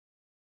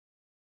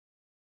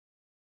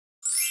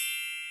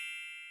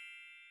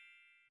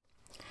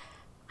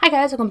Hi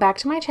guys, welcome back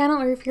to my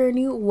channel, or if you're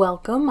new,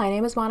 welcome. My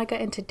name is Monica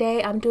and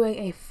today I'm doing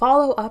a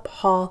follow-up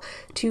haul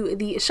to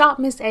the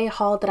ShopMissA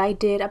haul that I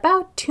did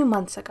about 2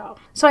 months ago.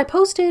 So I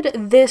posted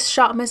this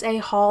ShopMissA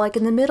haul like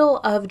in the middle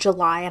of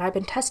July, and I've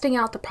been testing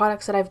out the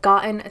products that I've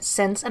gotten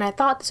since, and I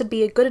thought this would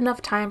be a good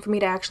enough time for me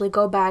to actually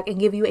go back and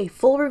give you a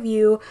full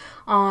review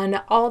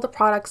on all the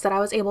products that I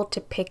was able to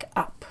pick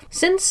up.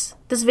 Since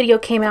this video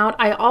came out,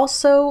 I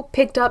also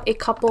picked up a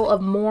couple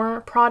of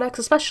more products,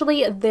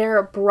 especially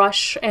their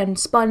brush and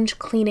sponge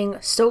cleaning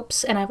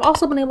soaps, and I've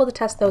also been able to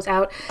test those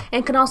out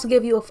and can also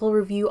give you a full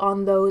review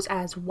on those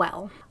as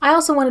well. I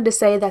also wanted to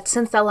say that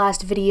since that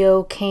last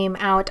video came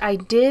out, I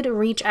did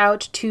reach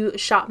out to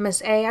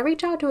ShopMissA. I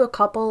reached out to a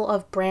couple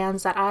of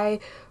brands that I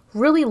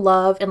really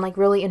love and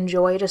really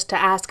enjoy, just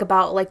to ask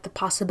about the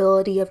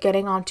possibility of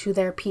getting onto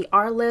their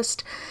PR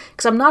list,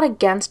 because I'm not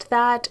against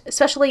that,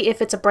 especially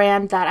if it's a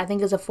brand that I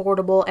think is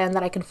affordable and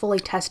that I can fully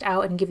test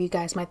out and give you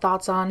guys my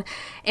thoughts on.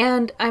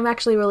 And I'm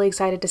actually really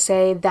excited to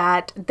say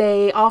that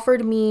they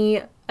offered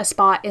me a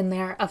spot in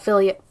their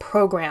affiliate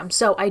program.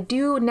 So I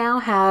do now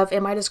have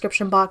in my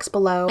description box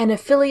below an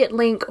affiliate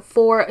link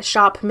for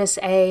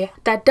ShopMissA.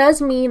 That does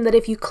mean that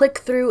if you click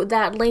through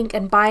that link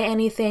and buy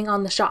anything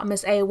on the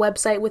ShopMissA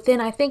website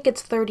within, I think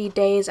it's 30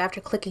 days after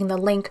clicking the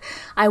link,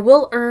 I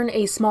will earn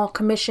a small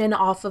commission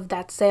off of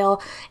that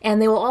sale,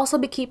 and they will also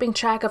be keeping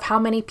track of how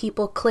many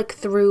people click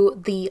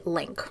through the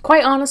link.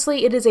 Quite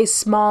honestly, it is a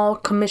small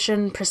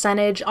commission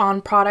percentage on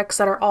products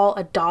that are all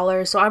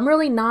 $1, so I'm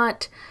really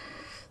not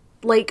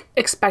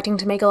expecting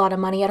to make a lot of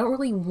money. I don't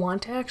really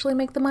want to actually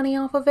make the money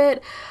off of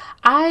it.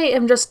 I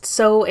am just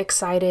so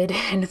excited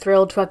and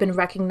thrilled to have been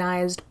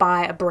recognized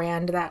by a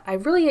brand that I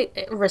really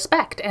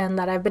respect and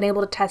that I've been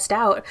able to test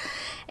out,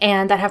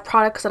 and that have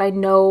products that I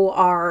know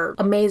are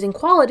amazing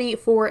quality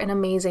for an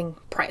amazing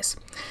price.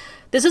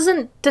 This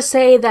isn't to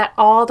say that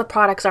all the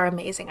products are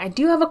amazing. I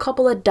do have a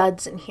couple of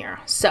duds in here.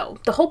 So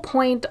the whole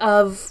point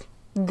of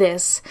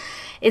this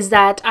is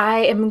that I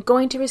am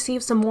going to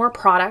receive some more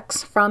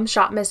products from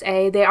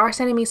ShopMissA. They are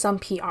sending me some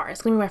PR.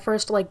 It's gonna be my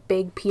first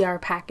big PR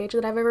package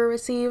that I've ever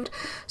received.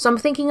 So I'm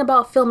thinking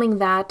about filming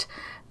that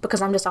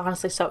because I'm just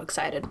honestly so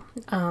excited.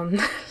 Oh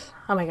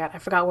my god, I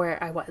forgot where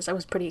I was. I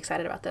was pretty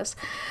excited about this.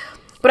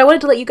 But I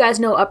wanted to let you guys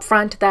know up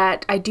front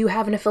that I do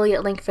have an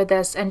affiliate link for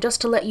this, and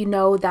just to let you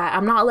know that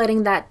I'm not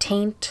letting that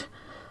taint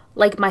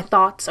my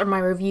thoughts or my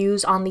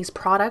reviews on these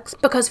products,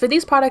 because for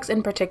these products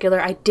in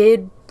particular, I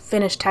did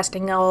finish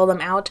testing all of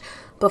them out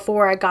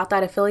before I got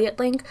that affiliate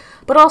link.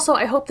 But also,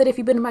 I hope that if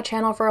you've been to my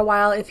channel for a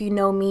while, if you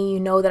know me, you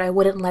know that I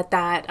wouldn't let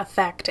that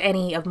affect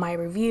any of my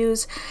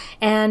reviews.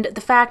 And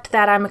the fact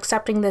that I'm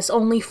accepting this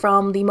only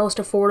from the most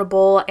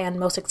affordable and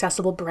most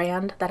accessible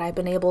brand that I've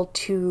been able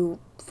to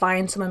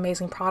find some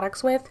amazing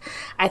products with,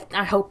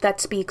 I hope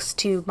that speaks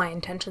to my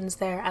intentions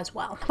there as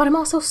well. But I'm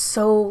also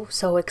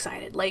so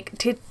excited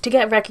to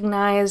get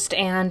recognized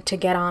and to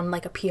get on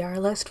a PR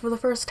list for the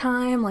first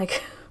time.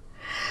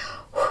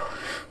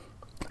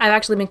 I've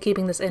actually been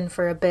keeping this in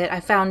for a bit. I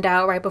found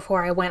out right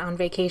before I went on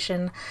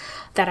vacation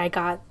that I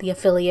got the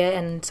affiliate,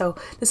 and so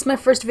this is my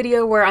first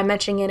video where I'm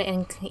mentioning it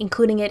and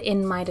including it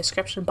in my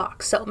description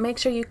box. So make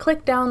sure you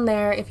click down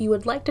there if you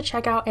would like to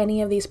check out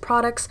any of these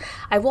products.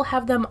 I will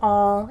have them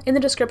all in the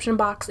description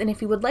box, and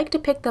if you would like to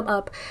pick them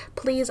up,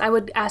 please, I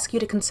would ask you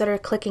to consider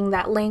clicking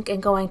that link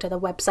and going to the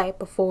website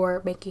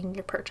before making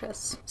your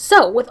purchase.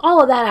 So with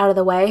all of that out of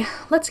the way,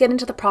 let's get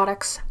into the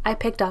products I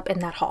picked up in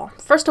that haul.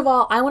 First of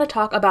all, I want to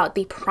talk about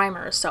the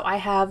primers. So I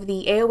have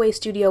the AOA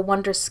Studio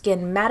Wonder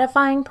Skin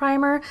Mattifying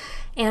Primer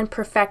and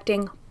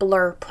Perfecting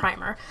Blur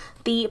Primer.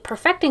 The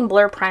Perfecting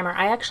Blur Primer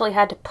I actually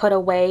had to put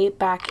away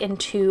back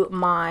into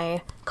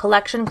my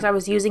collection because I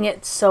was using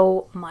it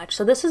so much.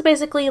 So this is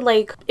basically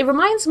it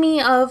reminds me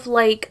of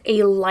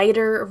a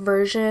lighter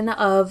version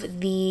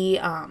of the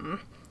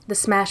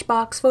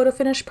Smashbox Photo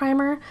Finish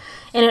Primer,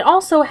 and it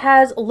also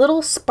has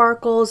little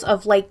sparkles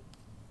of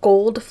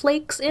gold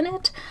flakes in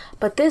it,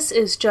 but this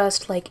is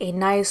just a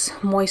nice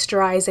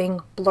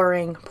moisturizing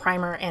blurring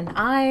primer, and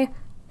I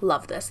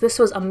love this. This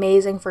was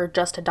amazing for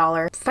just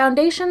 $1.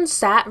 Foundation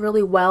sat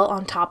really well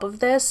on top of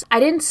this. I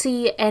didn't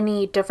see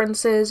any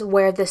differences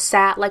where this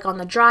sat on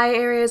the dry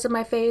areas of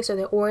my face or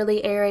the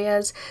oily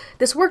areas.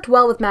 This worked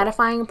well with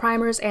mattifying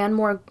primers and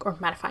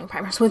with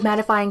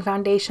mattifying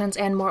foundations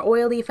and more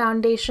oily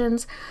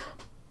foundations.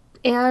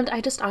 And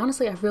I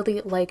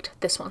really liked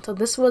this one. So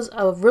this was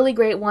a really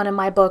great one in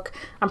my book.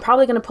 I'm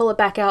probably going to pull it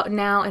back out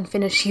now and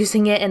finish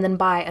using it and then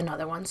buy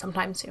another one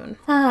sometime soon.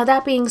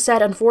 That being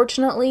said,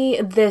 unfortunately,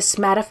 this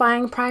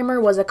mattifying primer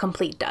was a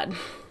complete dud.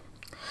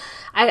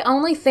 I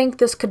only think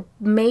this could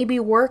maybe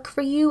work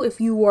for you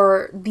if you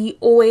were the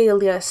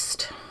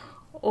oiliest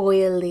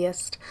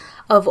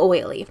of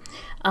oily.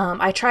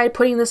 I tried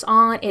putting this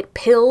on, it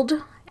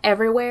pilled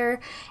everywhere,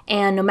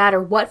 and no matter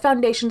what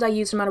foundations I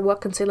used, no matter what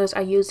concealers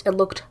I used, it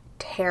looked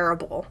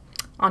terrible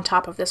on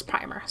top of this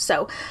primer.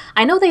 So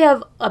I know they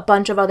have a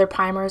bunch of other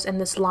primers in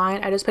this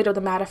line. I just picked up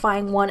the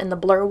mattifying one and the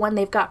blur one.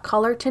 They've got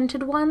color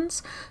tinted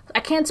ones.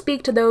 I can't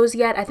speak to those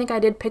yet. I think I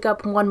did pick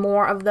up one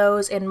more of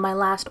those in my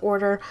last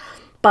order,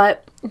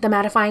 but the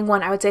mattifying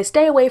one I would say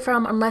stay away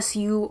from unless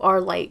you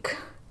are like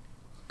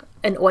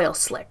an oil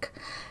slick.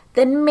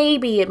 Then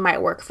maybe it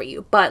might work for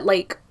you. But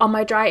like on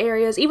my dry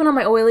areas, even on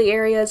my oily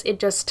areas, it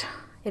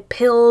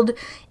pilled,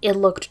 it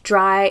looked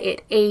dry,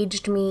 it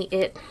aged me,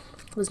 it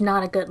was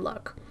not a good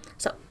look.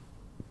 So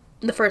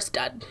the first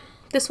dud.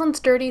 This one's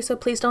dirty, so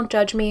please don't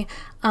judge me.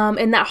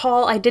 In that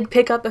haul, I did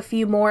pick up a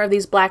few more of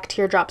these black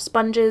teardrop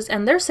sponges,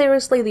 and they're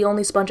seriously the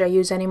only sponge I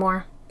use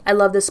anymore. I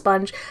love this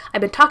sponge.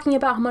 I've been talking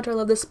about how much I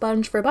love this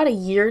sponge for about a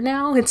year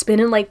now. It's been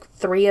in like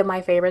 3 of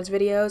my favorites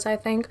videos, I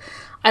think.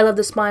 I love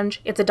the sponge.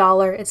 It's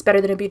 $1. It's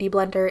better than a beauty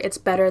blender. It's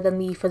better than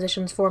the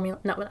Physicians Formula.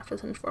 No, not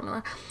Physicians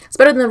Formula. It's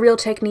better than the Real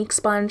Technique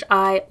sponge.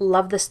 I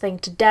love this thing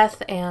to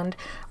death, and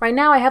right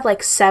now I have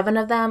like 7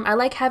 of them. I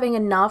like having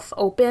enough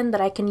open that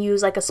I can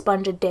use like a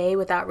sponge a day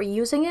without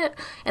reusing it,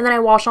 and then I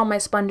wash all my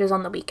sponges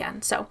on the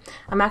weekend. So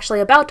I'm actually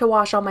about to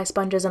wash all my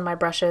sponges and my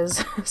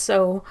brushes,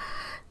 so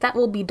that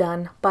will be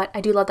done. But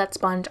I do love that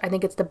sponge. I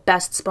think it's the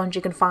best sponge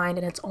you can find,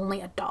 and it's only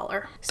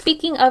 $1.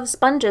 Speaking of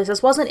sponges,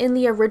 this wasn't in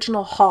the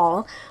original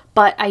haul,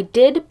 but I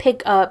did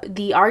pick up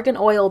the Argan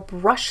Oil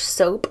brush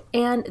soap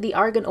and the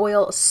Argan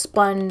Oil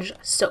sponge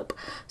soap.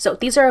 So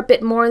these are a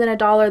bit more than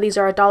 $1. These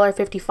are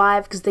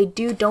 $1.55 because they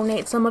do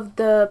donate some of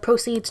the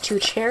proceeds to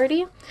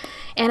charity.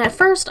 And at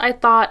first I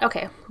thought,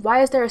 okay,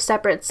 why is there a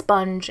separate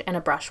sponge and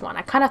a brush one?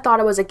 I kind of thought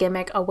it was a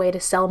gimmick, a way to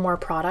sell more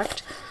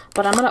product.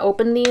 But I'm going to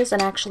open these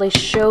and actually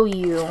show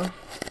you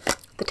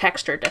the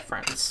texture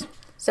difference.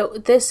 So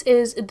this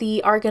is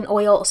the Argan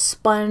Oil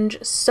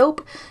sponge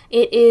soap.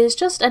 It is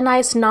just a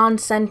nice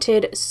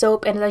non-scented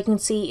soap, and as you can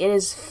see, it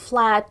is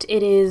flat,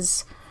 it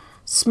is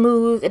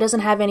smooth, it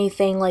doesn't have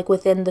anything like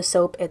within the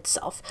soap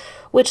itself,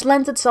 which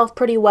lends itself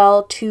pretty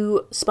well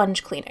to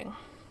sponge cleaning.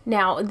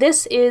 Now,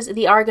 this is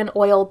the Argan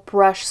Oil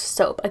brush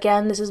soap.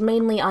 Again, this is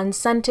mainly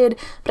unscented,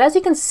 but as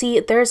you can see,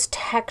 there's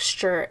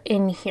texture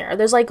in here.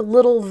 There's like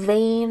little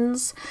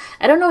veins.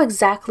 I don't know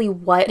exactly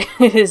what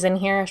it is in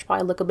here. I should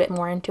probably look a bit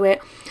more into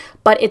it,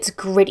 but it's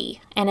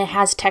gritty and it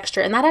has texture,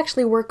 and that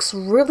actually works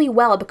really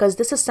well because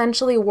this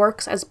essentially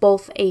works as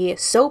both a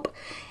soap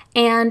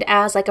and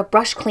as like a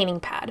brush cleaning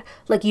pad.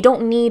 Like you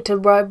don't need to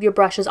rub your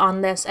brushes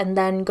on this and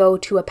then go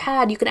to a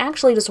pad. You can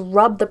actually just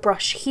rub the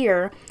brush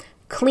here,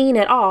 clean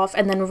it off,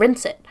 and then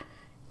rinse it.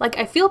 Like,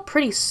 I feel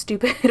pretty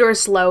stupid or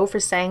slow for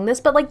saying this,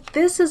 but like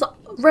this is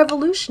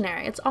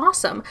revolutionary. It's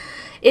awesome.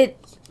 It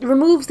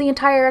removes the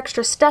entire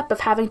extra step of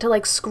having to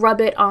like scrub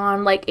it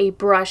on like a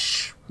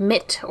brush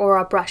mitt or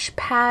a brush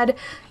pad.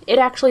 It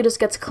actually just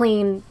gets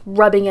clean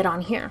rubbing it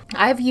on here.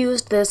 I've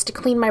used this to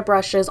clean my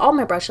brushes, all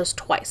my brushes,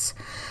 twice.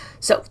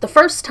 So the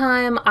first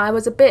time I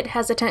was a bit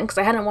hesitant because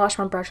I hadn't washed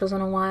my brushes in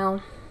a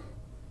while.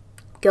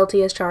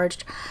 Guilty as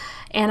charged.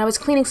 And I was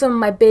cleaning some of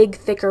my big,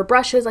 thicker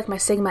brushes, like my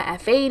Sigma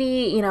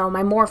F80, you know,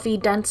 my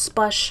Morphe Dense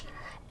brush,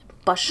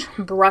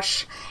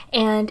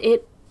 and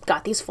it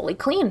got these fully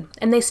clean.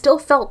 And they still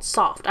felt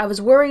soft. I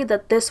was worried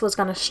that this was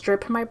going to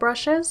strip my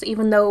brushes,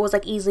 even though it was,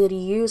 like, easy to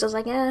use. I was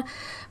like,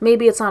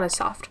 maybe it's not as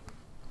soft.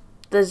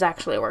 This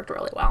actually worked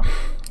really well.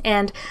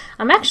 And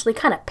I'm actually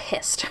kind of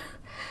pissed,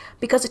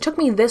 because it took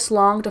me this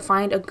long to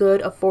find a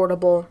good,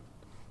 affordable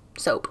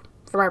soap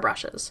for my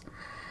brushes.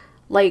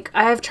 Like,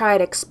 I've tried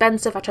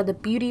expensive, I tried the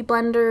Beauty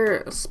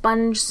Blender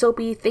sponge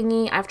soapy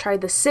thingy, I've tried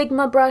the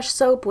Sigma brush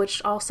soap,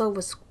 which also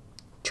was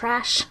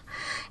trash,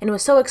 and it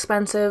was so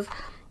expensive,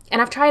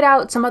 and I've tried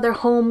out some other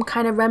home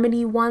kind of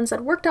remedy ones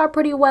that worked out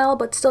pretty well,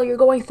 but still you're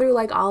going through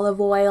like olive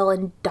oil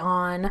and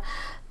Dawn.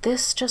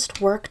 This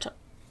just worked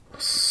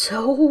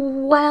so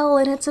well,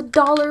 and it's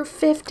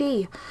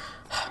 $1.50.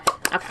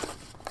 Okay.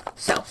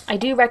 So I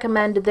do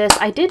recommend this.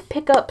 I did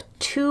pick up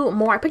 2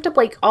 more. I picked up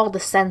like all the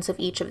scents of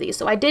each of these.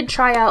 So I did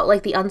try out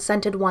like the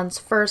unscented ones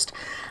first.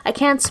 I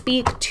can't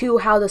speak to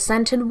how the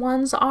scented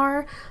ones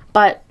are,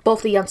 but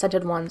both the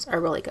unscented ones are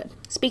really good.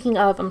 Speaking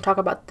of, I'm talking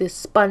about this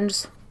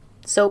sponge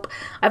soap.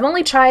 I've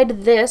only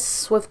tried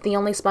this with the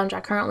only sponge I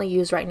currently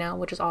use right now,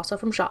 which is also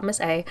from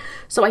ShopMissA.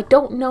 So I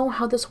don't know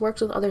how this works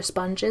with other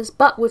sponges,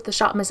 but with the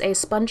ShopMissA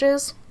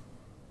sponges,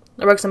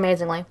 it works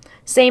amazingly.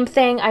 Same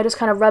thing, I just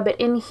kind of rub it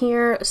in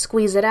here,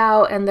 squeeze it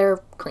out, and they're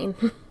clean.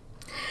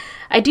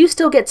 I do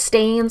still get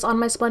stains on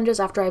my sponges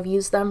after I've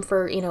used them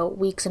for, you know,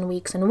 weeks and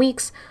weeks and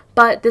weeks,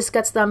 but this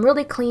gets them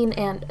really clean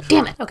and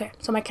damn it. Okay,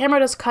 so my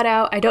camera just cut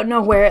out. I don't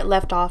know where it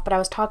left off, but I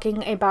was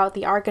talking about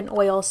the Argan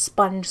Oil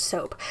sponge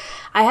soap.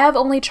 I have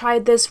only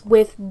tried this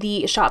with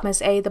the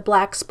ShopMissA, the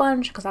black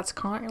sponge, because that's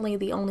currently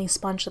the only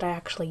sponge that I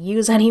actually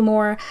use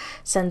anymore.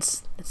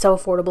 Since it's so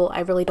affordable,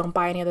 I really don't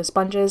buy any other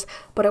sponges,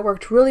 but it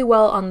worked really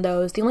well on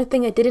those. The only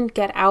thing it didn't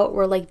get out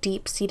were like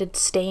deep-seated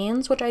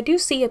stains, which I do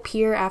see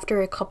appear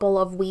after a couple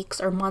of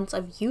weeks or months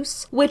of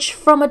use, which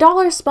from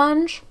 $1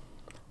 sponge,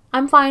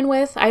 I'm fine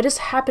with. I just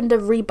happen to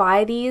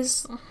rebuy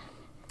these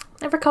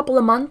every couple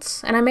of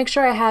months, and I make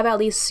sure I have at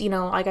least, you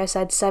know, like I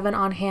said, 7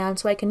 on hand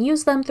so I can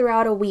use them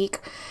throughout a week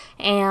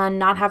and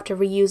not have to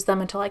reuse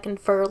them until I can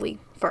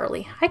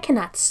I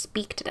cannot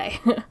speak today.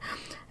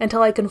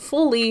 until I can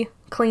fully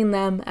clean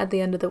them at the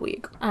end of the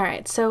week.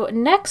 Alright, so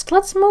next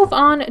let's move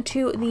on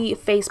to the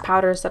face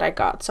powders that I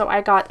got. So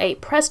I got a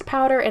pressed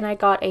powder and I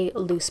got a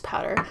loose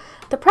powder.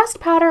 The pressed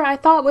powder I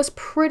thought was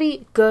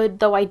pretty good,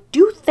 though I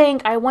do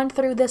think I went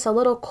through this a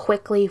little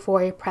quickly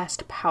for a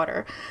pressed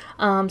powder.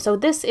 So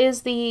this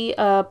is the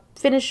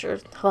finisher.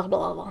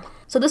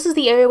 So this is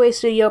the Airway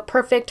Studio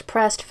Perfect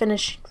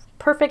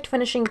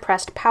Finishing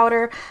Pressed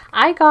Powder.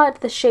 I got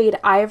the shade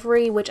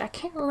Ivory, which I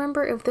can't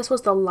remember if this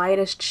was the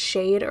lightest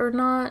shade or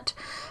not,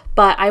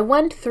 but I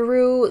went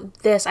through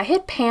this. I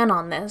hit pan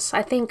on this,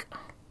 I think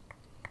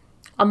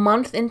a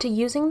month into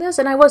using this,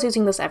 and I was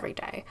using this every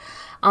day.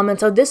 And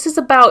so this is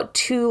about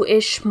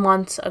 2-ish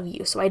months of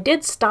use. So I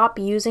did stop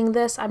using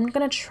this. I'm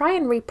going to try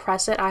and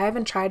repress it. I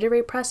haven't tried to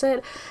repress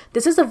it.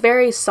 This is a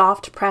very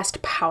soft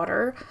pressed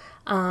powder.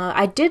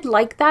 I did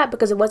like that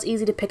because it was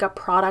easy to pick up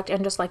product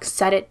and just like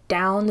set it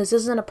down. This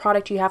isn't a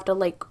product you have to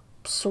like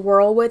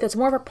swirl with. It's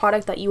more of a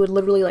product that you would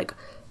literally like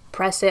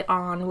press it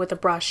on with a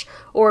brush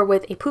or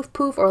with a poof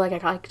poof, or like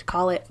I like to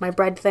call it, my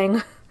bread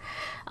thing.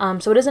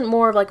 So it isn't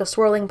more of like a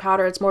swirling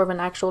powder. It's more of an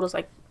actual just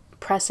like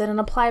press it and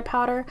apply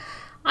powder.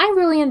 I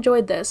really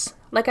enjoyed this.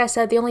 Like I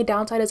said, the only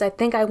downside is I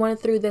think I went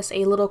through this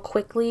a little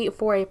quickly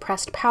for a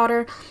pressed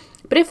powder.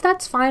 But if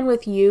that's fine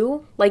with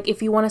you, like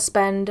if you want to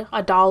spend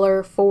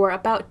 $1 for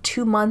about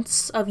 2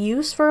 months of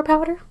use for a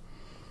powder,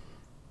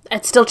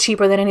 it's still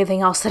cheaper than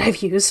anything else that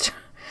I've used.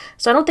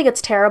 So I don't think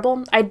it's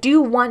terrible. I do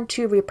want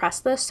to repress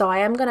this, so I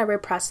am going to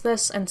repress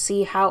this and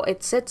see how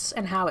it sits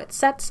and how it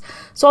sets.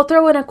 So I'll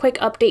throw in a quick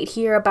update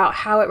here about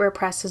how it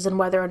represses and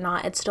whether or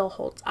not it still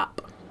holds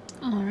up.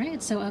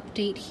 Alright, so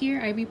update here.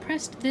 I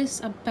repressed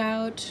this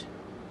about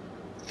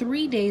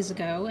 3 days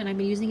ago, and I've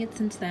been using it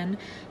since then.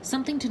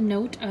 Something to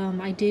note,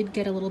 I did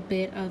get a little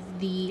bit of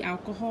the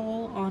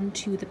alcohol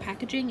onto the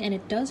packaging, and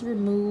it does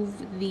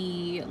remove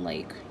the,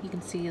 like, you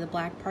can see the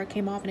black part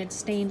came off, and it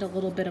stained a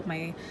little bit of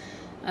my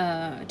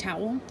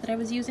towel that I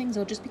was using,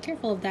 so just be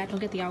careful of that. Don't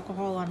get the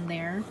alcohol on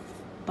there.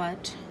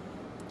 But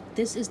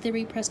this is the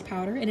repressed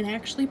powder, and it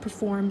actually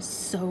performs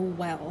so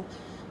well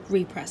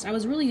repressed. I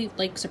was really,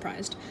 like,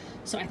 surprised.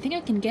 So I think I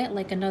can get,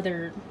 like,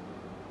 another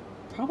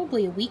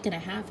probably a week and a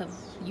half of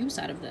use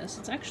out of this.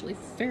 It's actually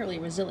fairly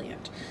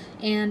resilient.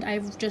 And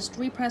I've just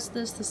repressed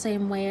this the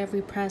same way I've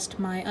repressed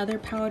my other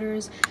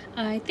powders.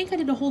 I think I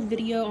did a whole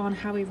video on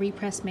how I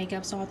repress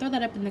makeup, so I'll throw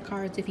that up in the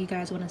cards if you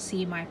guys want to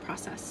see my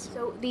process.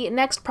 So the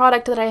next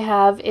product that I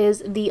have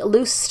is the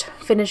Loose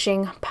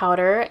Finishing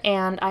Powder,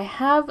 and I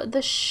have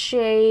the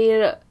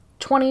shade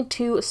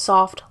 22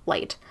 Soft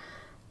Light.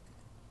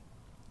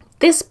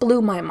 This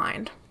blew my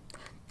mind.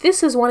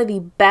 This is one of the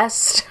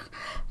best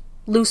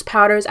loose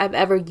powders I've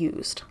ever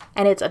used,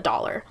 and it's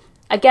 $1.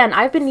 Again,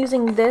 I've been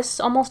using this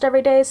almost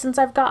every day since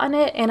I've gotten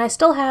it, and I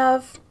still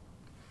have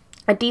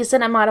a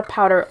decent amount of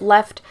powder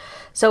left.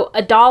 So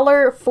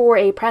 $1 for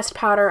a pressed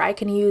powder I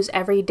can use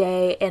every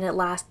day, and it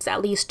lasts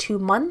at least 2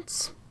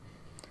 months.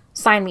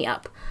 Sign me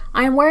up.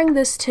 I am wearing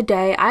this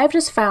today. I've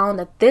just found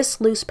that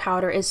this loose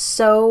powder is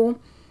so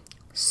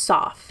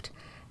soft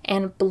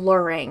and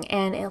blurring,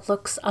 and it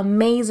looks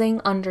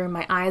amazing under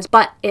my eyes,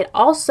 but it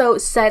also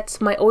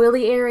sets my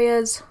oily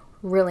areas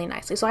really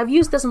nicely. So I've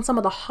used this on some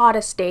of the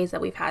hottest days that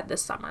we've had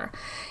this summer,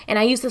 and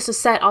I use this to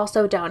set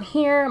also down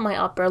here, my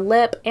upper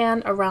lip,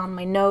 and around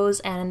my nose,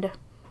 and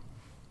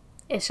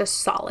it's just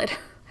solid.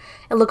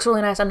 It looks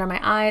really nice under my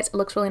eyes. It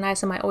looks really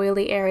nice in my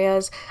oily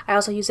areas. I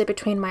also use it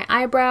between my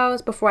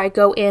eyebrows before I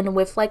go in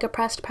with like a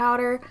pressed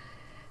powder.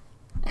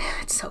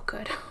 It's so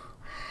good.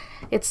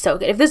 It's so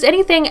good. If there's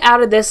anything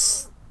out of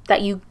this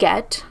that you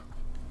get,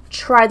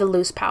 try the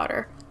loose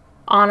powder.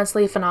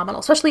 Honestly, phenomenal,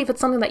 especially if it's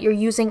something that you're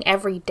using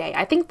every day.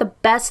 I think the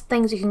best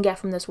things you can get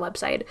from this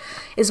website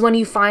is when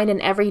you find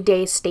an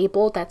everyday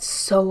staple that's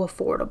so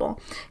affordable.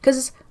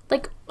 Because,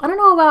 like, I don't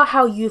know about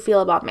how you feel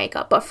about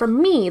makeup, but for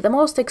me, the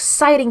most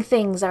exciting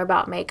things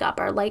about makeup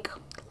are like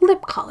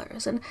lip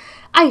colors and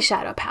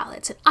eyeshadow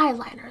palettes and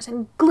eyeliners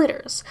and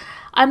glitters.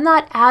 I'm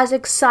not as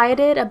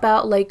excited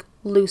about like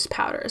loose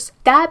powders.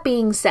 That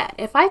being said,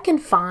 if I can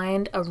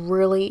find a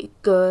really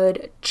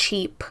good,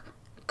 cheap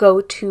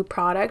go-to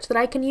product that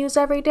I can use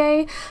every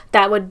day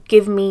that would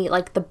give me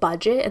like the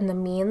budget and the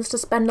means to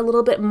spend a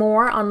little bit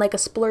more on like a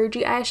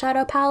splurgy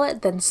eyeshadow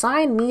palette, then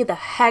sign me the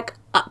heck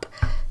up.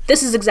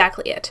 This is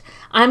exactly it.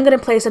 I'm gonna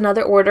place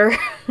another order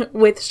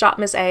with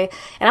ShopMissA,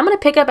 and I'm gonna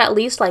pick up at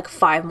least like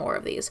 5 more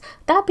of these.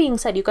 That being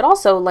said, you could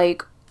also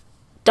like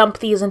dump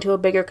these into a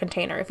bigger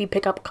container if you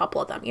pick up a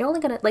couple of them. You're only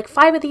gonna, like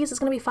 5 of these is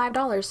gonna be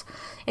 $5,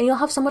 and you'll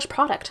have so much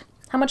product.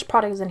 How much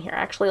product is in here?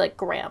 Actually, like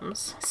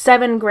grams.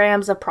 7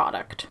 grams of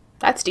product.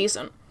 That's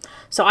decent.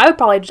 So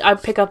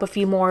I'd pick up a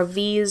few more of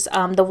these.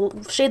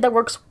 The shade that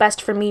works best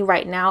for me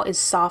right now is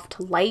Soft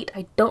Light.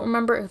 I don't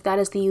remember if that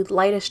is the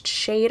lightest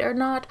shade or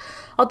not.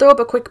 I'll throw up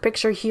a quick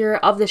picture here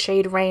of the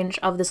shade range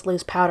of this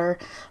loose powder,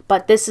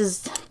 but this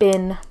has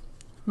been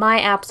my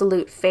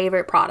absolute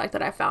favorite product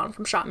that I found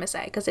from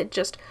ShopMissA, because it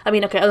just, I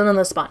mean, okay, other than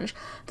the sponge.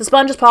 The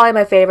sponge is probably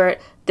my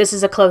favorite. This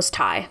is a close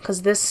tie,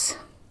 because this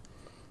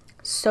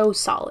So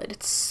solid.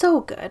 It's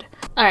so good.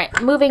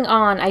 Alright, moving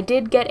on. I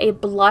did get a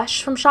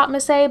blush from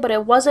ShopMissA, but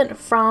it wasn't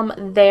from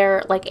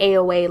their like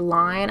AOA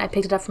line. I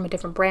picked it up from a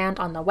different brand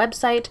on the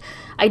website.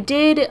 I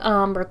did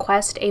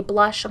request a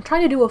blush. I'm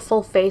trying to do a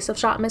full face of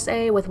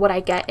ShopMissA with what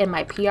I get in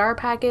my PR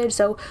package,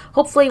 so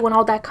hopefully when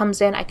all that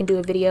comes in, I can do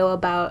a video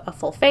about a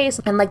full face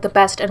and like the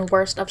best and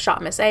worst of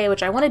ShopMissA,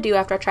 which I want to do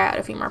after I try out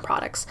a few more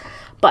products.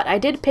 But I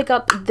did pick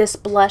up this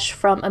blush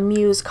from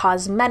Amuse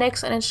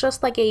Cosmetics, and it's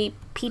just like a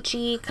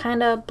peachy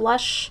kind of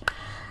blush.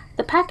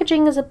 The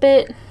packaging is a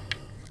bit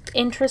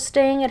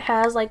interesting. It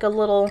has like a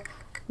little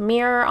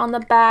mirror on the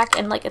back,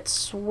 and like it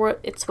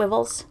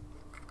swivels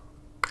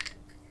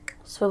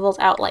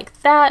out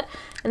like that.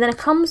 And then it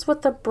comes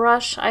with a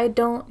brush. I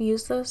don't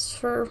use this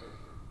for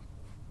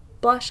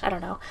blush. I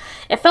don't know.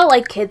 It felt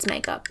like kids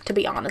makeup, to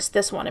be honest,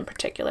 this one in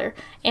particular.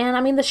 And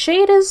I mean, the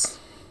shade is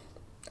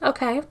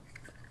okay.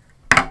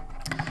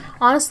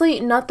 Honestly,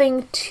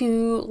 nothing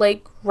to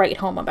like write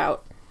home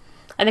about.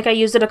 I think I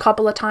used it a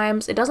couple of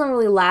times. It doesn't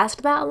really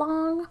last that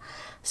long,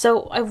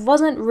 so I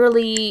wasn't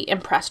really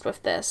impressed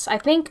with this. I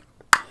think,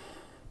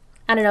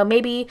 I don't know,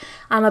 maybe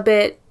I'm a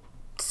bit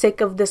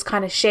sick of this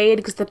kind of shade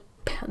because the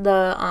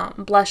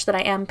blush that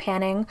I am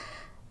panning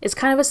is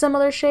kind of a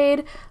similar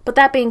shade. But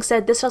that being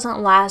said, this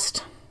doesn't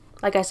last,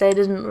 like I said, it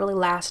doesn't really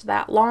last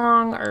that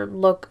long or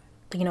look,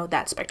 you know,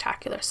 that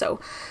spectacular. So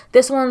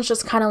this one's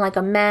just kind of like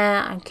a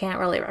meh. I can't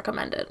really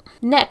recommend it.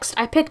 Next,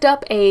 I picked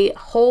up a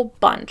whole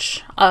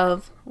bunch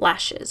of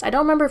lashes. I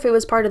don't remember if it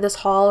was part of this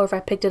haul or if I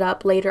picked it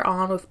up later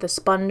on with the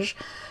sponge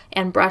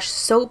and brush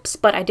soaps,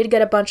 but I did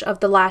get a bunch of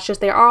the lashes.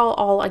 They are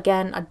all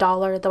again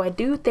 $1, though I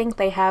do think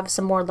they have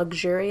some more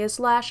luxurious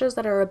lashes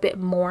that are a bit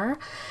more.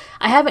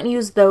 I haven't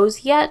used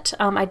those yet.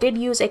 I did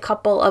use a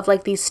couple of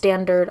like these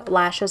standard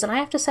lashes, and I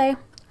have to say,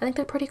 I think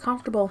they're pretty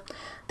comfortable.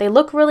 They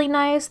look really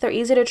nice, they're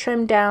easy to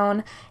trim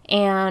down,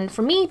 and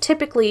for me,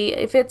 typically,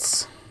 if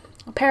it's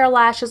a pair of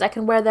lashes, I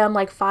can wear them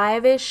like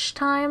 5-ish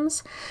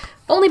times,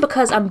 only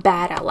because I'm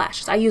bad at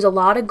lashes. I use a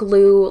lot of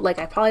glue, like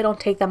I probably don't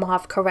take them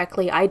off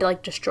correctly. I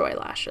like destroy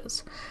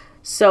lashes.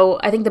 So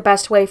I think the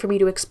best way for me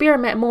to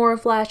experiment more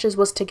with lashes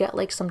was to get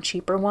like some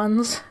cheaper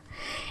ones.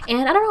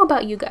 And I don't know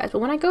about you guys, but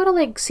when I go to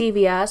like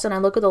CVS and I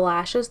look at the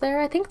lashes there,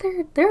 I think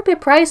they're a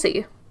bit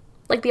pricey.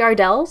 Like the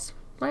Ardells.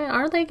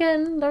 Aren't they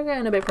getting, they're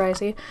getting a bit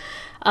pricey.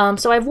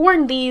 So I've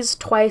worn these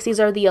twice. These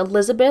are the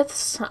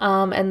Elizabeths,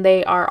 and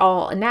they are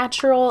all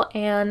natural,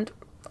 and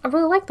I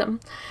really like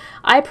them.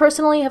 I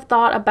personally have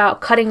thought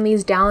about cutting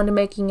these down to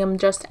making them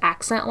just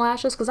accent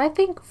lashes, because I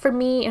think for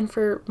me and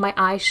for my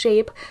eye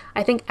shape,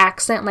 I think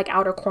accent, like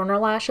outer corner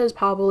lashes,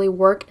 probably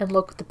work and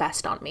look the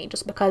best on me,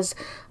 just because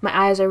my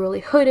eyes are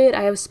really hooded,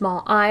 I have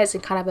small eyes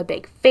and kind of a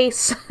big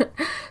face,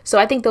 so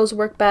I think those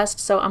work best.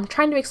 So I'm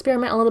trying to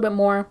experiment a little bit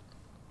more.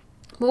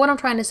 But what I'm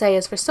trying to say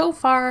is, for so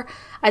far,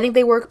 I think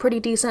they work pretty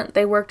decent.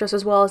 They work just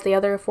as well as the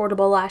other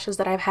affordable lashes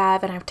that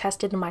I've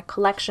tested in my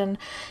collection.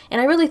 And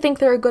I really think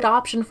they're a good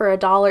option for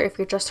 $1 if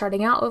you're just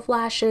starting out with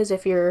lashes,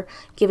 if you're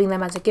giving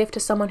them as a gift to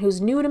someone who's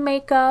new to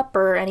makeup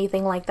or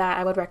anything like that.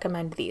 I would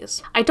recommend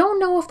these. I don't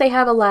know if they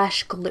have a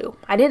lash glue.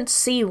 I didn't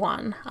see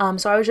one.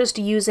 So I was just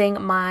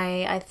using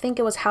my, I think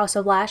it was House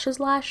of Lashes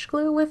lash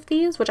glue with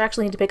these, which I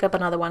actually need to pick up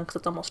another one because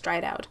it's almost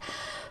dried out.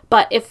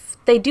 But if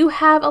they do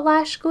have a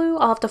lash glue,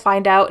 I'll have to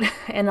find out,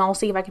 and I'll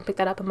see if I can pick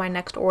that up in my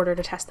next order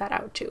to test that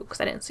out too, because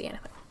I didn't see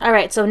anything.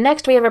 Alright, so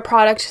next we have a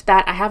product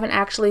that I haven't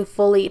actually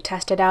fully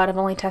tested out. I've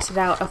only tested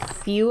out a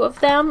few of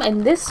them,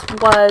 and this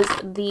was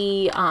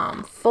the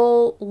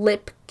full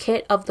lip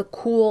kit of the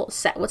Cool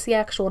set. What's the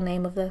actual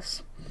name of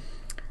this?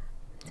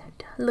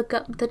 Look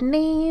up the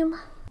name.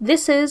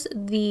 This is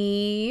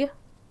the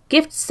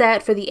gift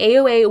set for the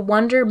AOA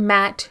Wonder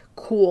Matte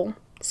Cool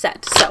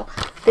set. So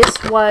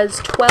this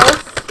was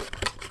 12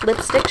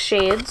 lipstick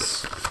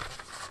shades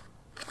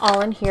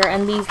all in here,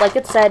 and these, like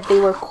it said, they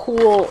were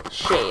cool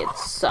shades.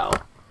 So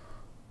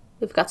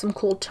we've got some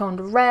cool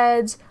toned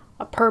reds,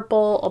 a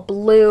purple, a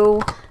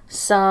blue,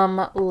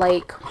 some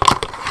like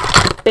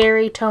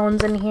berry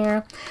tones in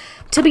here.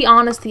 To be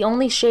honest, the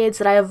only shades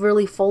that I have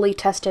really fully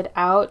tested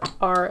out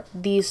are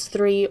these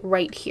three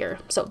right here.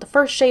 So the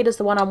first shade is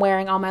the one I'm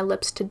wearing on my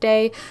lips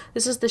today.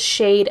 This is the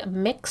shade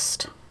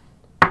Mixed.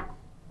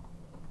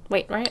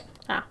 Wait, right?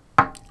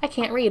 I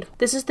can't read.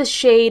 This is the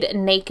shade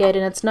Naked,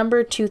 and it's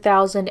number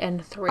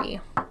 2003.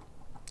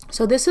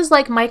 So this is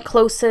like my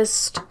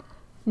closest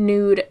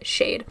nude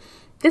shade.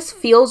 This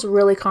feels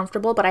really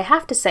comfortable, but I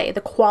have to say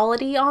the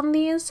quality on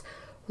these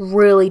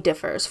really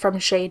differs from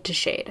shade to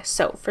shade.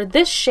 So for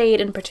this shade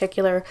in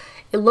particular,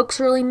 it looks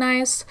really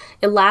nice.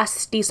 It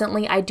lasts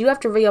decently. I do have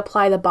to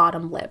reapply the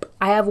bottom lip.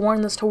 I have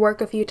worn this to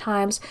work a few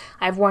times.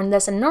 I've worn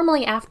this, and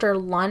normally after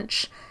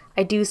lunch,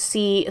 I do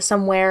see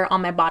some wear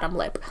on my bottom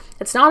lip.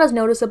 It's not as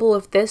noticeable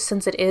with this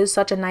since it is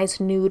such a nice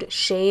nude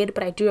shade,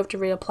 but I do have to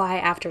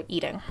reapply after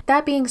eating.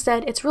 That being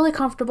said, it's really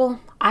comfortable.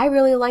 I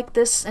really like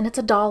this, and it's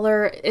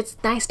 $1. It's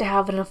nice to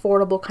have an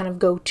affordable kind of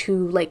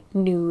go-to like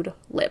nude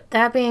lip.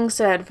 That being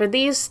said, for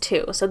these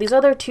two, so these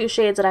other two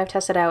shades that I've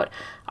tested out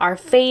are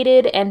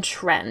Faded and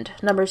Trend,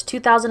 numbers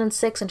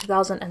 2006 and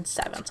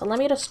 2007. So let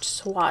me just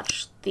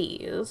swatch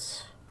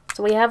these.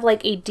 So we have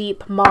like a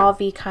deep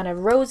mauve-y kind of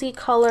rosy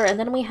color, and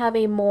then we have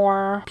a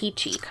more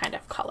peachy kind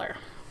of color.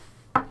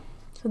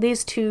 So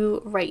these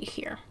two right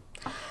here.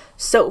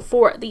 So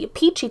for the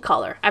peachy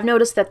color, I've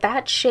noticed that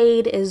that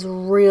shade is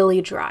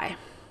really dry.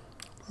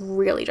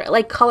 Really dry,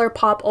 like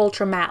ColourPop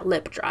Ultra Matte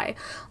Lip Dry.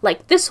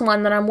 Like this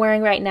one that I'm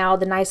wearing right now,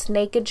 the nice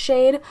naked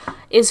shade,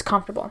 is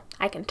comfortable.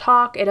 I can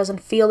talk, it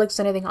doesn't feel like there's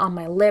anything on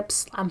my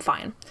lips, I'm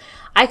fine.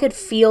 I could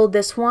feel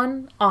this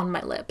one on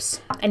my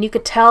lips, and you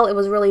could tell it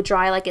was really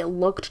dry, like it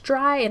looked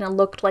dry and it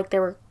looked like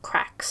there were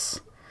cracks,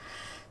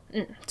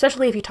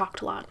 especially if you talked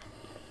a lot.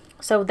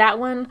 So that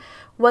one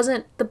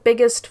wasn't the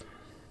biggest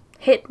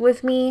hit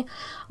with me.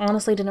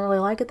 Honestly, didn't really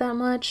like it that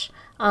much.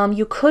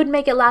 You could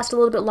make it last a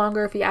little bit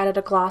longer if you added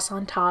a gloss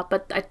on top,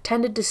 but I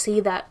tended to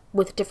see that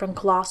with different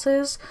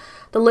glosses,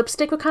 the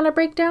lipstick would kind of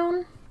break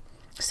down.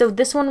 So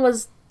this one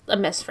was a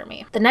miss for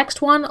me. The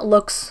next one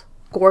looks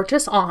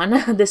gorgeous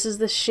on. This is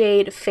the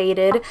shade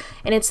Faded,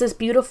 and it's this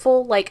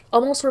beautiful, like,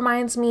 almost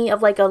reminds me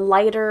of like a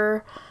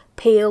lighter,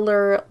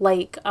 paler,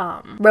 like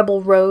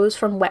Rebel Rose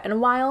from Wet n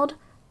Wild.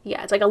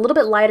 Yeah, it's like a little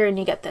bit lighter and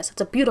you get this.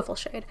 It's a beautiful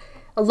shade.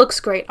 It looks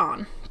great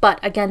on, but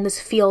again, this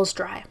feels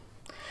dry.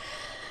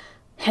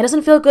 It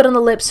doesn't feel good on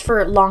the lips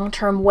for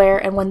long-term wear,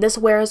 and when this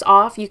wears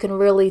off, you can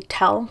really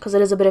tell because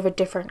it is a bit of a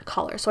different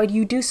color. So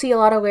you do see a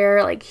lot of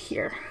wear like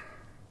here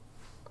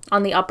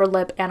on the upper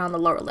lip and on the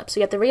lower lip. So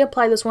you have to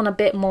reapply this one a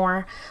bit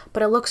more,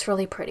 but it looks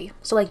really pretty.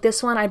 So like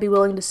this one, I'd be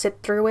willing to sit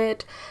through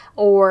it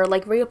or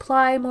like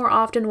reapply more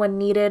often when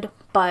needed,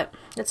 but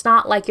it's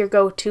not like your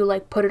go-to,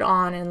 like put it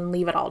on and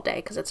leave it all day,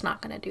 because it's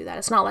not going to do that.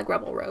 It's not like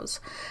Rebel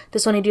Rose.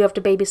 This one you do have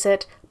to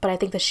babysit, but I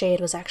think the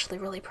shade was actually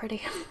really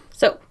pretty.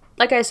 So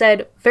like I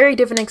said, very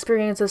different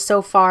experiences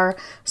so far,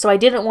 so I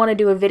didn't want to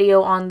do a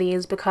video on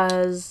these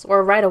because,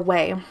 or right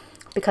away,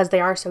 because they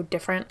are so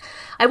different.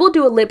 I will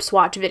do a lip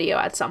swatch video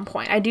at some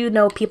point. I do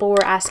know people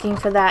were asking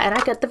for that,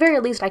 and at the very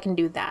least I can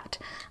do that.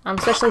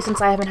 Especially since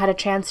I haven't had a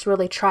chance to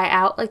really try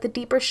out like the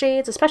deeper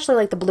shades, especially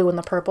like the blue and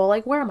the purple.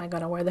 Like, where am I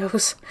gonna wear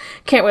those?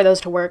 Can't wear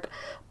those to work.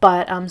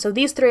 But so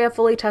these three I've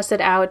fully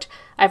tested out.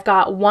 I've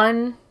got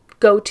one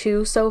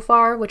go-to so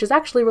far, which is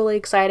actually really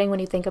exciting when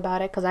you think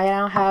about it, because I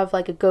now have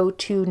like a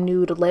go-to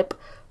nude lip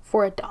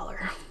for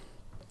 $1.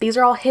 These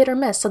are all hit or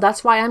miss, so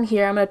that's why I'm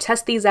here. I'm going to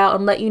test these out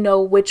and let you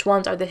know which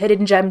ones are the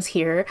hidden gems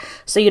here,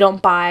 so you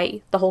don't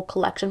buy the whole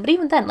collection. But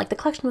even then, like, the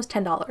collection was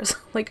 $10.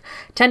 Like,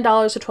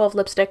 $10 for 12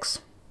 lipsticks.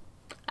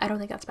 I don't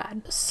think that's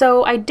bad.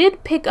 So I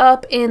did pick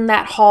up in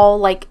that haul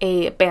like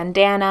a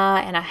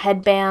bandana and a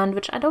headband,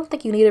 which I don't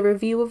think you need a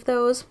review of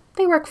those.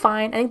 They work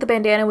fine. I think the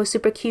bandana was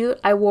super cute.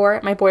 I wore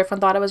it. My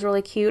boyfriend thought it was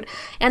really cute.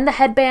 And the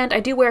headband, I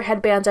do wear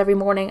headbands every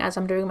morning as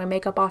I'm doing my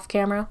makeup off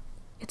camera.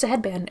 It's a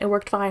headband. It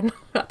worked fine.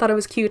 I thought it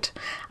was cute.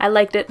 I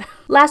liked it.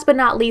 Last but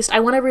not least,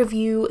 I want to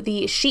review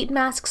the sheet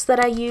masks that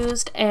I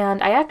used,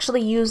 and I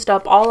actually used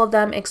up all of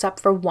them except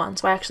for one,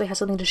 so I actually have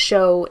something to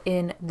show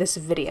in this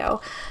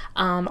video.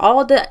 All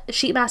of the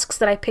sheet masks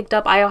that I picked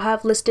up, I'll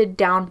have listed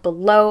down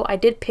below. I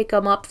did pick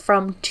them up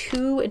from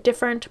 2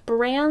 different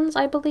brands,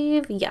 I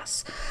believe.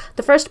 Yes.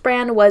 The first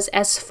brand was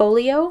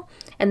ESFOLIO,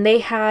 and they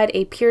had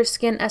a Pure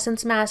Skin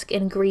Essence Mask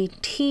in green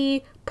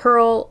tea,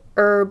 pearl,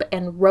 herb,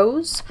 and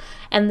rose.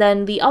 And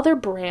then the other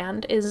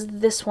brand is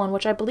this one,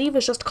 which I believe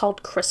is just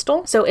called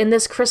Crystal. So in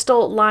this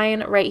Crystal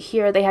line right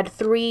here, they had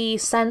 3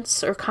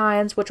 scents or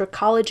kinds, which were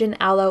Collagen,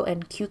 Aloe,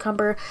 and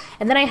Cucumber.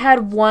 And then I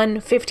had one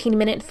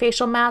 15-minute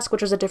facial mask,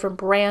 which was a different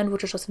brand,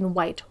 which was just in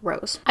white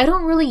rose. I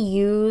don't really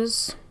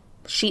use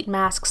sheet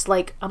masks.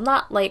 Like, I'm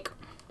not like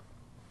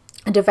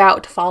a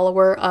devout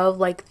follower of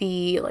like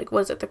the, like, what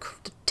is it, the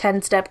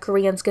 10-step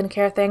Korean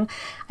skincare thing.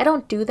 I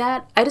don't do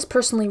that. I just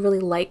personally really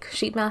like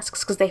sheet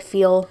masks because they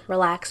feel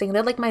relaxing.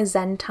 They're like my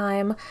zen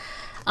time.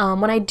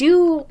 When I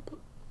do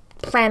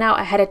plan out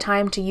ahead of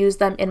time to use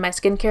them in my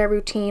skincare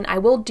routine, I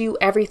will do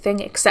everything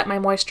except my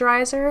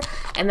moisturizer,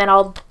 and then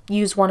I'll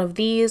use one of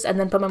these and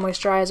then put my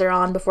moisturizer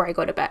on before I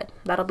go to bed.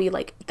 That'll be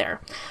like there.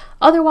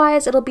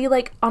 Otherwise, it'll be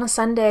like on a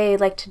Sunday,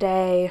 like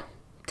today.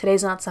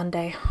 Today's not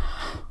Sunday.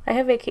 I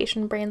have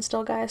vacation brain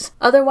still, guys.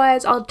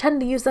 Otherwise, I'll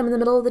tend to use them in the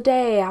middle of the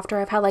day after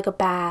I've had like a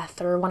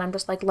bath or when I'm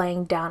just like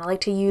laying down. I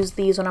like to use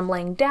these when I'm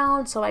laying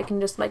down so I can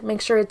just like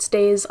make sure it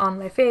stays on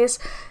my face,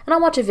 and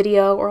I'll watch a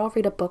video or I'll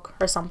read a book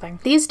or something.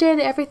 These did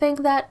everything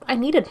that I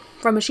needed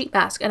from a sheet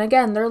mask, and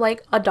again, they're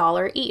like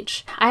 $1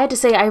 each. I had to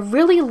say I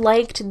really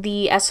liked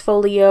the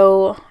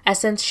ESFOLIO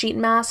Essence sheet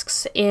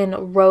masks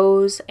in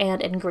rose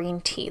and in green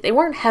tea. They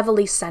weren't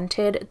heavily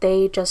scented,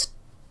 they just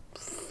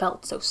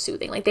felt so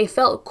soothing. Like, they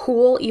felt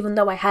cool even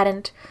though I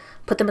hadn't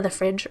put them in the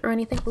fridge or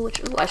anything, which,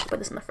 ooh, I should put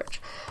this in the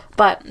fridge.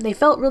 But they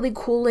felt really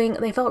cooling,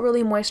 they felt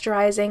really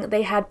moisturizing,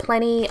 they had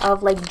plenty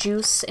of like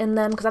juice in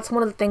them, because that's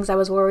one of the things I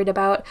was worried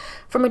about.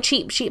 From a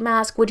cheap sheet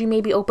mask, would you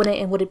maybe open it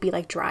and would it be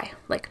like dry?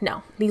 Like,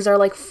 no, these are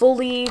like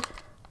fully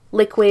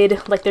liquid,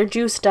 like they're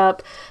juiced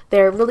up,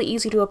 they're really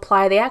easy to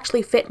apply, they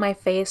actually fit my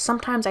face.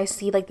 Sometimes I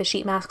see like the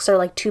sheet masks are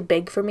like too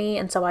big for me,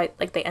 and so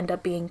they end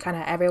up being kind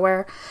of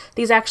everywhere.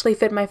 These actually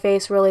fit my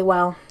face really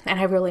well, and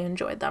I really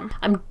enjoyed them.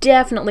 I'm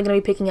definitely going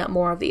to be picking up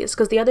more of these,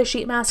 because the other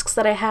sheet masks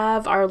that I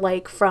have are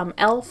like from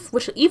ELF,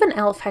 which even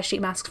ELF has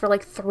sheet masks for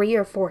like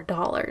 $3 or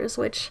 $4,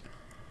 which,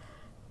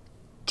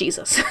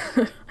 Jesus,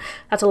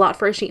 that's a lot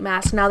for a sheet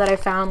mask, now that I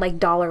found like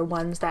dollar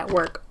ones that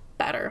work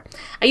better.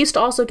 I used to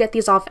also get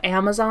these off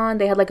Amazon.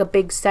 They had like a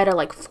big set of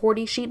like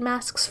 40 sheet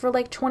masks for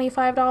like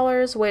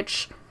 $25,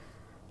 which,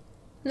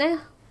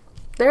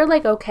 they're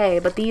like okay,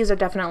 but these are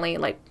definitely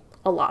like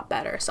a lot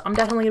better. So I'm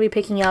definitely gonna be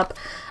picking up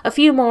a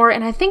few more,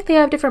 and I think they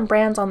have different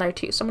brands on there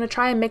too. So I'm gonna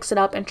try and mix it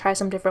up and try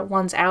some different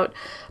ones out,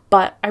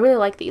 but I really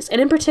like these.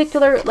 And in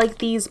particular, like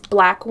these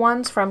black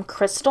ones from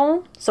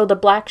Crystal. So the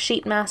black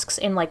sheet masks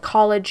in like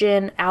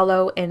Collagen,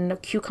 Aloe,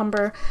 and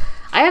Cucumber.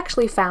 I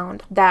actually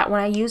found that when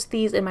I used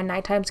these in my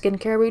nighttime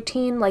skincare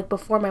routine, like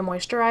before my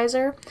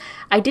moisturizer,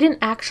 I didn't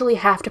actually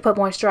have to put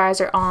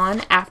moisturizer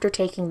on after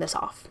taking this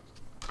off.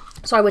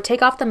 So I would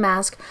take off the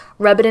mask,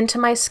 rub it into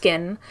my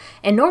skin,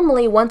 and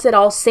normally once it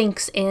all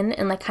sinks in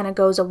and like kind of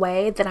goes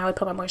away, then I would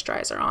put my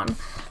moisturizer on.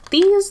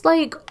 These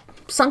like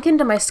sunk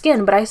into my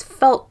skin, but I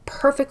felt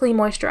perfectly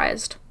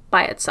moisturized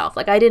by itself.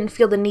 Like I didn't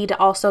feel the need to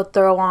also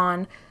throw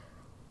on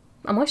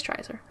a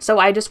moisturizer. So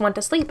I just went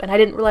to sleep, and I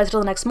didn't realize until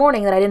the next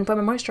morning that I didn't put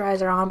my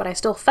moisturizer on, but I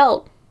still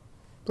felt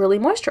really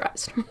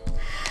moisturized.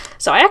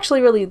 So I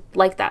actually really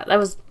liked that. That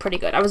was pretty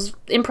good. I was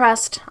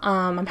impressed.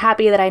 I'm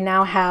happy that I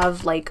now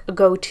have like a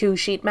go-to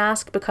sheet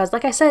mask, because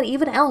like I said,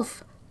 even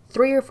ELF,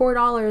 $3 or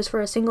 $4 for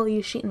a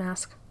single-use sheet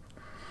mask.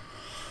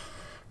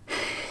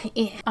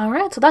 Yeah.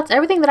 Alright, so that's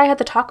everything that I had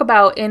to talk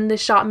about in the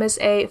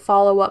ShopMissA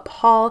follow-up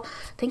haul.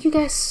 Thank you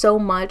guys so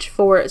much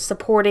for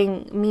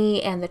supporting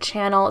me and the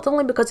channel. It's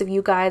only because of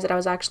you guys that I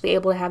was actually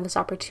able to have this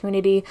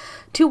opportunity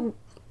to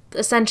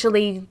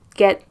essentially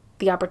get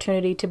the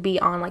opportunity to be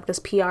on like this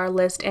PR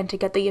list and to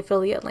get the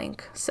affiliate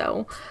link.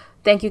 So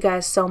thank you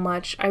guys so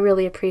much. I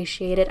really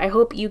appreciate it. I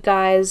hope you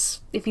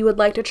guys, if you would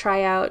like to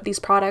try out these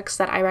products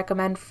that I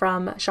recommend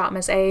from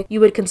ShopMissA,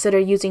 you would consider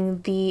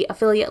using the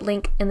affiliate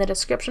link in the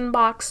description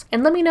box.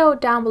 And let me know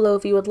down below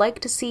if you would like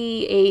to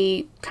see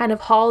a kind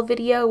of haul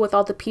video with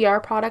all the PR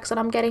products that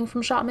I'm getting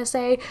from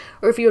ShopMissA,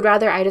 or if you would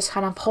rather I just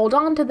kind of hold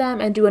on to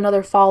them and do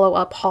another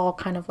follow-up haul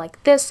kind of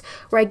like this,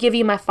 where I give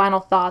you my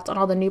final thoughts on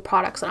all the new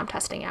products that I'm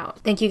testing out.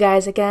 Thank you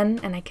guys again,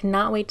 and I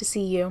cannot wait to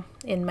see you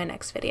in my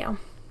next video.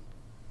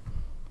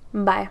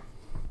 Bye.